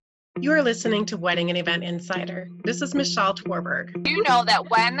You are listening to Wedding and Event Insider. This is Michelle Twarberg. You know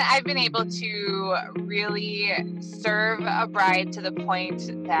that when I've been able to really serve a bride to the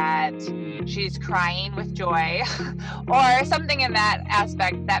point that she's crying with joy or something in that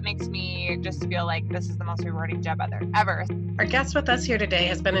aspect, that makes me just feel like this is the most rewarding job ever. Our guest with us here today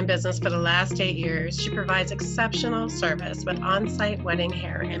has been in business for the last 8 years. She provides exceptional service with on-site wedding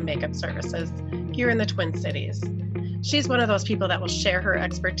hair and makeup services here in the Twin Cities. She's one of those people that will share her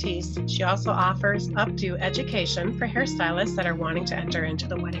expertise. She also offers updo education for hairstylists that are wanting to enter into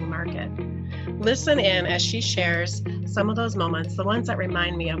the wedding market. Listen in as she shares some of those moments, the ones that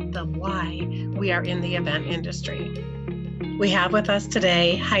remind me of the why we are in the event industry. We have with us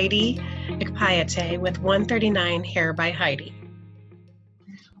today Heidi Ikpiate with 139 Hair by Heidi.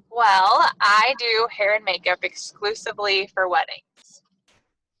 Well, I do hair and makeup exclusively for weddings.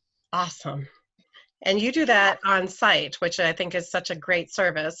 Awesome. And you do that on site, which I think is such a great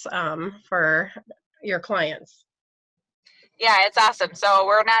service for your clients. Yeah, it's awesome. So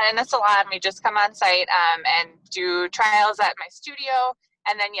we're not in a salon. We just come on site and do trials at my studio.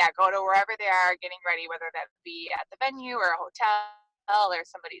 And then, go to wherever they are getting ready, whether that be at the venue or a hotel or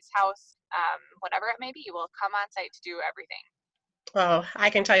somebody's house, whatever it may be. We'll come on site to do everything. Well, I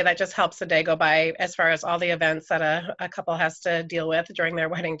can tell you that just helps the day go by as far as all the events that a couple has to deal with during their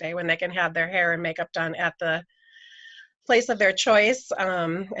wedding day, when they can have their hair and makeup done at the place of their choice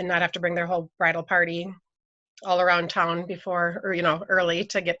and not have to bring their whole bridal party all around town before, or early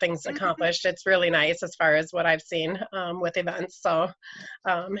to get things accomplished. It's really nice as far as what I've seen with events. So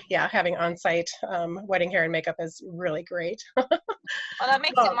having on-site wedding hair and makeup is really great. Well, that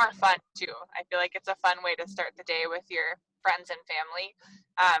makes it more fun too. I feel like it's a fun way to start the day with your friends and family,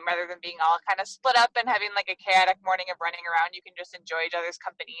 rather than being all kind of split up and having like a chaotic morning of running around. You can just enjoy each other's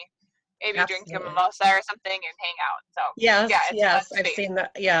company. Maybe Absolutely. drink a mimosa or something and hang out. So yes, I've seen that.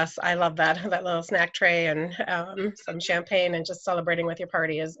 Yes, I love that little snack tray and some champagne and just celebrating with your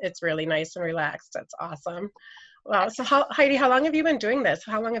party it's really nice and relaxed. That's awesome. Wow. So Heidi, how long have you been doing this?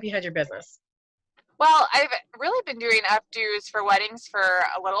 How long have you had your business? Well, I've really been doing updos for weddings for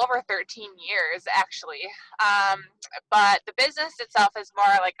a little over 13 years, actually. But the business itself has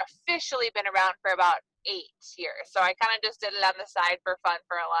more like officially been around for about 8 years. So I kind of just did it on the side for fun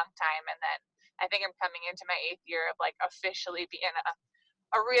for a long time. And then I think I'm coming into my 8th year of like officially being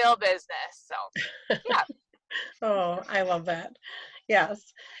a real business. So, yeah. Oh, I love that. Yes.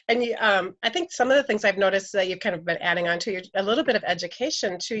 And I think some of the things I've noticed that you've kind of been adding on to a little bit of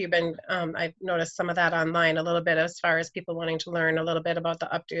education too. You've been, I've noticed some of that online a little bit as far as people wanting to learn a little bit about the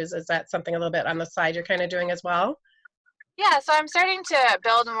updos. Is that something a little bit on the side you're kind of doing as well? Yeah, so I'm starting to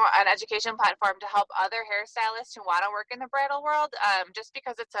build an education platform to help other hairstylists who want to work in the bridal world, just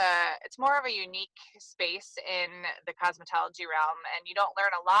because it's more of a unique space in the cosmetology realm, and you don't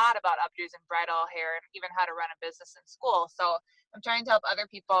learn a lot about updos and bridal hair and even how to run a business in school. So I'm trying to help other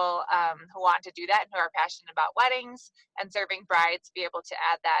people who want to do that and who are passionate about weddings and serving brides be able to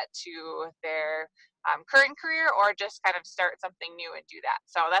add that to their current career, or just kind of start something new and do that.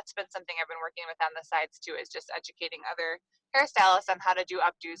 So that's been something I've been working with on the sides too, is just educating other hairstylists on how to do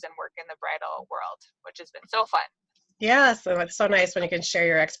updos and work in the bridal world, which has been so fun. Yes, and it's so nice when you can share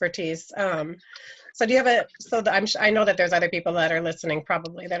your expertise. So do you have I know that there's other people that are listening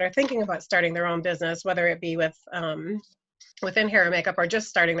probably that are thinking about starting their own business, whether it be within hair and makeup or just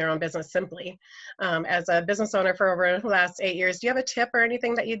starting their own business simply. As a business owner for over the last 8 years, do you have a tip or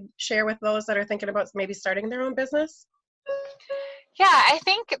anything that you'd share with those that are thinking about maybe starting their own business? Yeah, I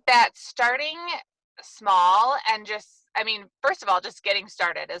think that starting small and first of all, just getting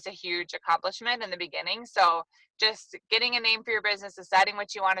started is a huge accomplishment in the beginning. So just getting a name for your business, deciding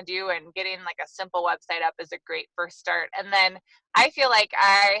what you want to do, and getting like a simple website up is a great first start. And then I feel like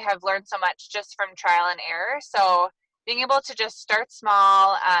I have learned so much just from trial and error. So being able to just start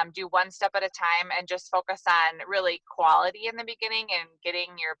small, do one step at a time, and just focus on really quality in the beginning and getting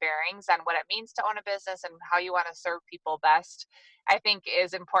your bearings on what it means to own a business and how you want to serve people best, I think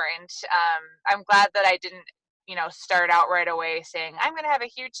is important. I'm glad that I didn't, start out right away saying, I'm going to have a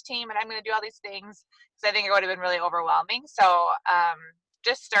huge team and I'm going to do all these things, because I think it would have been really overwhelming. So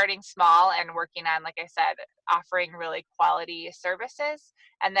just starting small and working on, like I said, offering really quality services,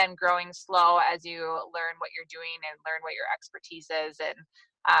 and then growing slow as you learn what you're doing and learn what your expertise is,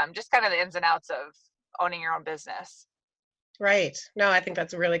 and just kind of the ins and outs of owning your own business. Right. No, I think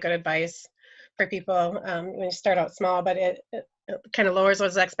that's really good advice for people when you start out small, but it kind of lowers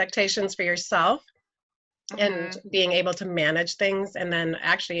those expectations for yourself. And being able to manage things, and then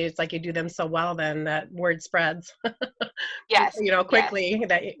actually it's like you do them so well then that word spreads. Yes. Quickly. Yes.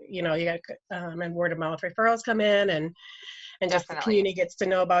 That you got and word of mouth referrals come in, and and just the Definitely. community gets to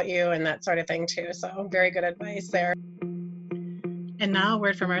know about you and that sort of thing too. So very good advice there. And now a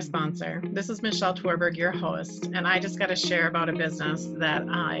word from our sponsor. This is Michelle Twerberg, your host, and I just got to share about a business that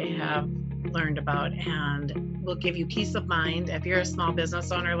I have learned about and will give you peace of mind if you're a small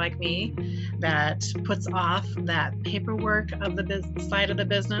business owner like me that puts off that paperwork of the side of the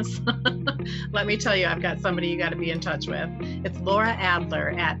business. Let me tell you, I've got somebody you got to be in touch with. It's Laura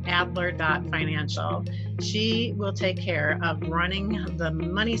Adler at adler.financial. She will take care of running the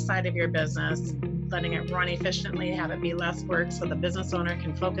money side of your business, letting it run efficiently, have it be less work so the business owner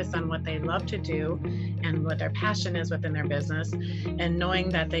can focus on what they love to do and what their passion is within their business, and knowing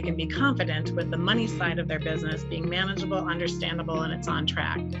that they can be confident with the money side of their business being manageable, understandable, and it's on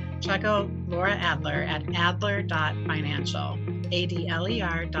track. Check out Laura Adler at adler.financial,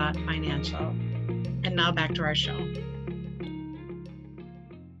 ADLER.financial. And now back to our show.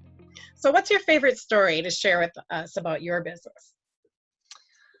 So what's your favorite story to share with us about your business?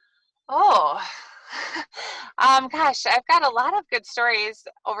 Oh, gosh, I've got a lot of good stories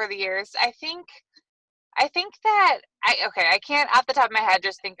over the years. I think that I can't off the top of my head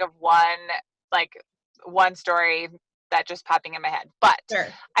just think of one story that just popping in my head. But Sure.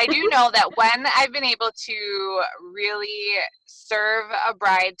 I do know that when I've been able to really serve a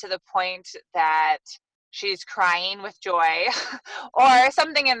bride to the point that she's crying with joy or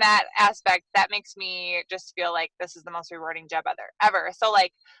something in that aspect, that makes me just feel like this is the most rewarding job ever. So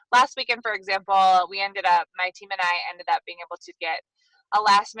like last weekend, for example, my team and I ended up being able to get a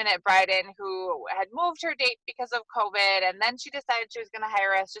last minute bride in who had moved her date because of COVID. And then she decided she was going to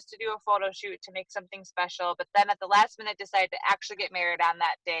hire us just to do a photo shoot to make something special. But then at the last minute decided to actually get married on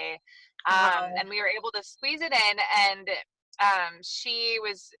that day. Wow. And we were able to squeeze it in, and she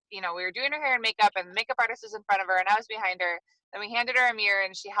was, we were doing her hair and makeup, and the makeup artist was in front of her and I was behind her. Then we handed her a mirror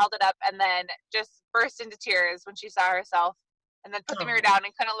and she held it up and then just burst into tears when she saw herself, and then put the mirror down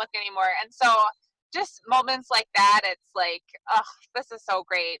and couldn't look anymore. And so just moments like that, it's like, oh, this is so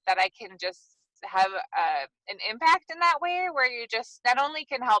great that I can just have an impact in that way, where you just not only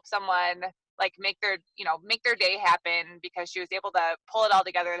can help someone like make their day happen because she was able to pull it all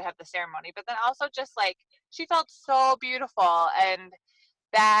together to have the ceremony, but then also just like she felt so beautiful. And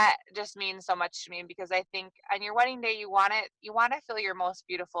that just means so much to me, because I think on your wedding day you want to feel your most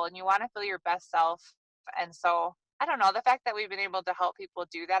beautiful and you want to feel your best self. And so I don't know, the fact that we've been able to help people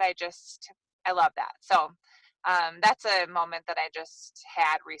do that, I love that. So that's a moment that I just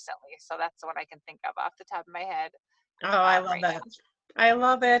had recently. So that's the one I can think of off the top of my head. Oh, I love Right that. now. I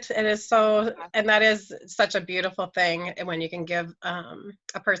love it. It is so, and that is such a beautiful thing when you can give a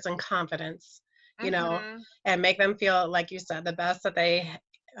person confidence, Mm-hmm. and make them feel, like you said, the best that they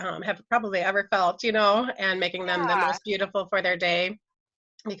have probably ever felt, and making them the Yeah. most beautiful for their day,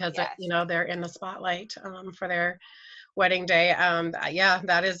 because, Yes. they're in the spotlight for their wedding day. Yeah,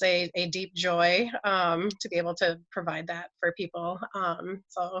 that is a deep joy to be able to provide that for people.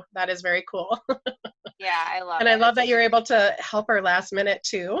 So that is very cool. Yeah, I love And I it. love that you're able to help her last minute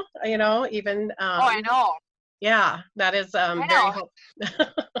too, even, Oh, I know. yeah, that is I very know.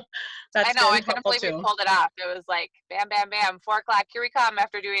 I that's know. I very couldn't helpful believe we too. pulled it off. It was like bam, bam, bam, 4 o'clock. Here we come,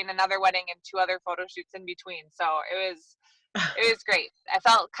 after doing another wedding and 2 other photo shoots in between. So it was great. I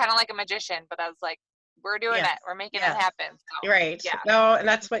felt kind of like a magician, but I was like, we're doing Yes, it. We're making it yes. happen. So Right. yeah. No, and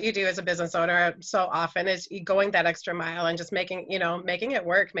that's what you do as a business owner so often, is going that extra mile and just making it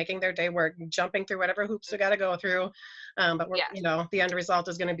work, making their day work, jumping through whatever hoops we got to go through. But we're, Yes. the end result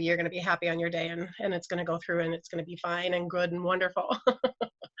is going to be, you're going to be happy on your day, and it's going to go through and it's going to be fine and good and wonderful.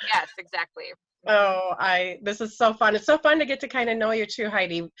 Yes, exactly. Hmm. Oh, this is so fun. It's so fun to get to kind of know you too,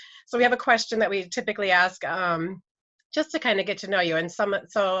 Heidi. So we have a question that we typically ask, just to kind of get to know you.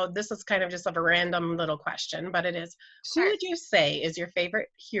 So this is kind of just of a random little question, but it is, who Sure. would you say is your favorite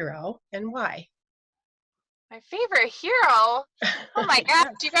hero and why? My favorite hero. Oh my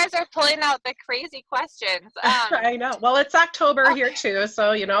gosh, you guys are pulling out the crazy questions. I know. Well, it's October here too,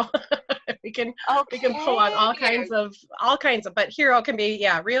 so we can pull on Okay. but hero can be,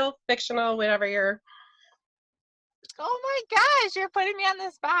 yeah, real, fictional, whatever you're. Oh my gosh, you're putting me on the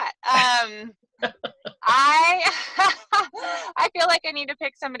spot. I I feel like I need to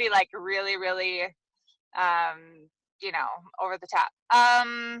pick somebody like really, really, um, over the top.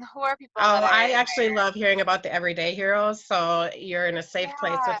 Who are people that Oh, I I actually admire? love hearing about the everyday heroes. So you're in a safe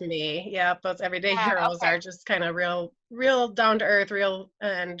place Yeah, with me. Yep, those everyday yeah, heroes okay, are just kind of real down to earth, real,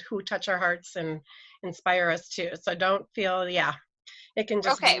 and who touch our hearts and inspire us too. So don't feel, yeah, it can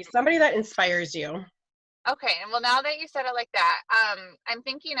just okay, be somebody that inspires you. Okay, and well, now that you said it like that, I'm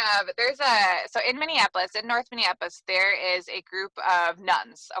thinking of so in Minneapolis, in North Minneapolis, there is a group of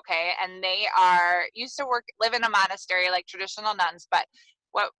nuns. Okay, and they used to live in a monastery like traditional nuns, but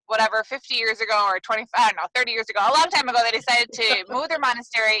whatever 50 years ago or 20, I don't know, 30 years ago, a long time ago, they decided to move their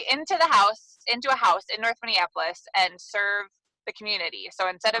monastery into a house in North Minneapolis and serve the community. So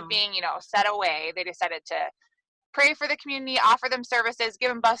instead of being, set away, they decided to pray for the community, offer them services, give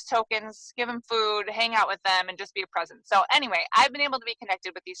them bus tokens, give them food, hang out with them, and just be a presence. So anyway, I've been able to be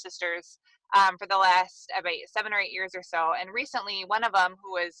connected with these sisters for the last about 7 or 8 years or so. And recently, one of them,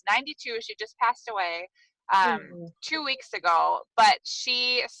 who was 92, she just passed away 2 weeks ago, but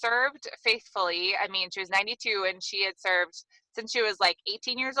she served faithfully. I mean, she was 92 and she had served since she was like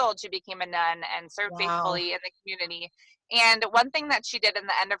 18 years old. She became a nun and served faithfully in the community. And one thing that she did in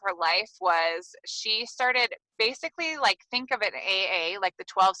the end of her life was she started basically, like, think of it AA, like the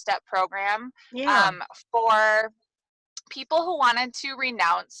 12-step program, for people who wanted to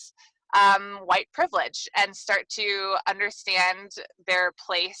renounce white privilege and start to understand their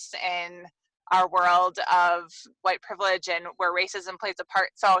place in our world of white privilege and where racism plays a part.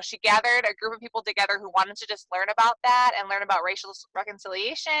 So she gathered a group of people together who wanted to just learn about that and learn about racial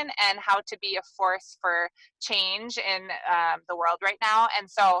reconciliation and how to be a force for change in the world right now.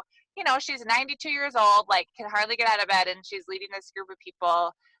 And so, she's 92 years old, like can hardly get out of bed, and she's leading this group of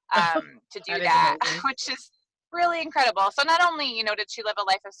people to do that, which is really incredible. So not only, did she live a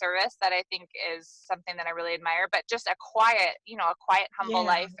life of service that I think is something that I really admire, but just a quiet, humble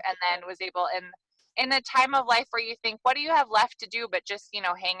life, and then was able in a time of life where you think, what do you have left to do but just,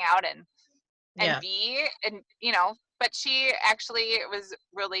 hang out and be, and, but she actually was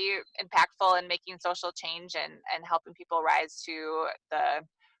really impactful in making social change and helping people rise to the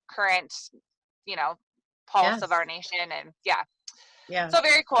current, pulse of our nation. And so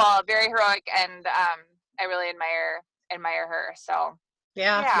very cool, very heroic, and I really admire her. So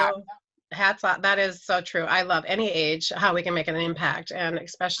no, hats off. That is so true. I love any age how we can make an impact, and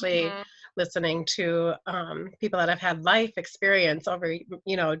especially listening to people that have had life experience over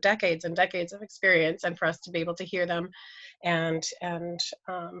decades and decades of experience, and for us to be able to hear them and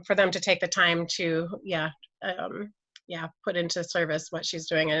for them to take the time to put into service what she's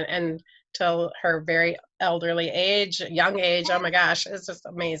doing, and till her very elderly age, young age. Oh my gosh, it's just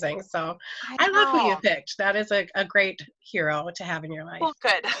amazing. So I love who you picked. That is a great hero to have in your life. Well,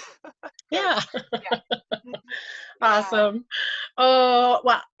 good. Yeah. Awesome. Oh,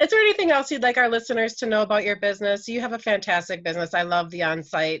 well, is there anything else you'd like our listeners to know about your business? You have a fantastic business. I love the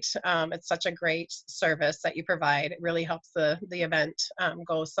on-site. It's such a great service that you provide. It really helps the event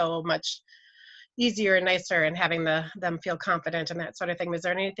go so much easier and nicer, and having them feel confident and that sort of thing. Is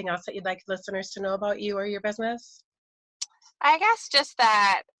there anything else that you'd like listeners to know about you or your business? I guess just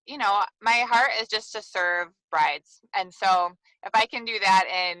that, my heart is just to serve brides. And so if I can do that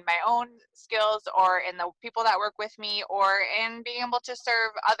in my own skills or in the people that work with me, or in being able to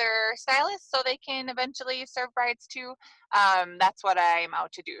serve other stylists so they can eventually serve brides too, that's what I'm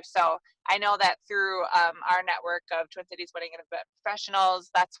out to do. So I know that through our network of Twin Cities Wedding and Event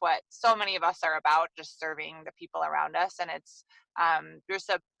Professionals, that's what so many of us are about, just serving the people around us. And it's just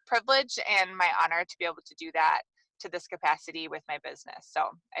a privilege and my honor to be able to do that to this capacity with my business.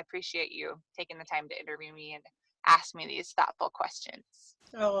 So I appreciate you taking the time to interview me and ask me these thoughtful questions.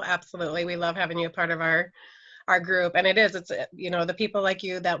 Oh, absolutely. We love having you a part of our group. And it's the people like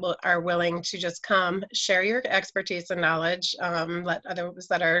you that are willing to just come share your expertise and knowledge, let others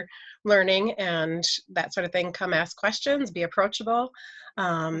that are learning and that sort of thing come ask questions, be approachable,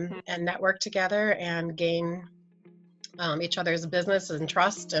 and network together and gain each other's business and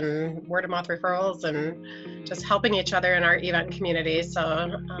trust and word of mouth referrals, and just helping each other in our event community. So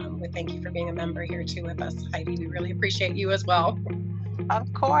we thank you for being a member here too with us, Heidi. We really appreciate you as well.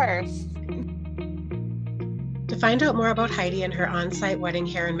 Of course. To find out more about Heidi and her on-site wedding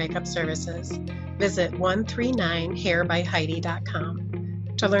hair and makeup services, visit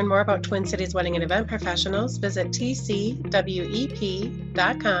 139hairbyheidi.com. To learn more about Twin Cities Wedding and Event Professionals, visit tcwep.com.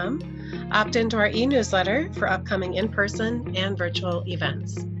 Opt into our e-newsletter for upcoming in-person and virtual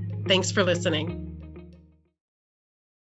events. Thanks for listening.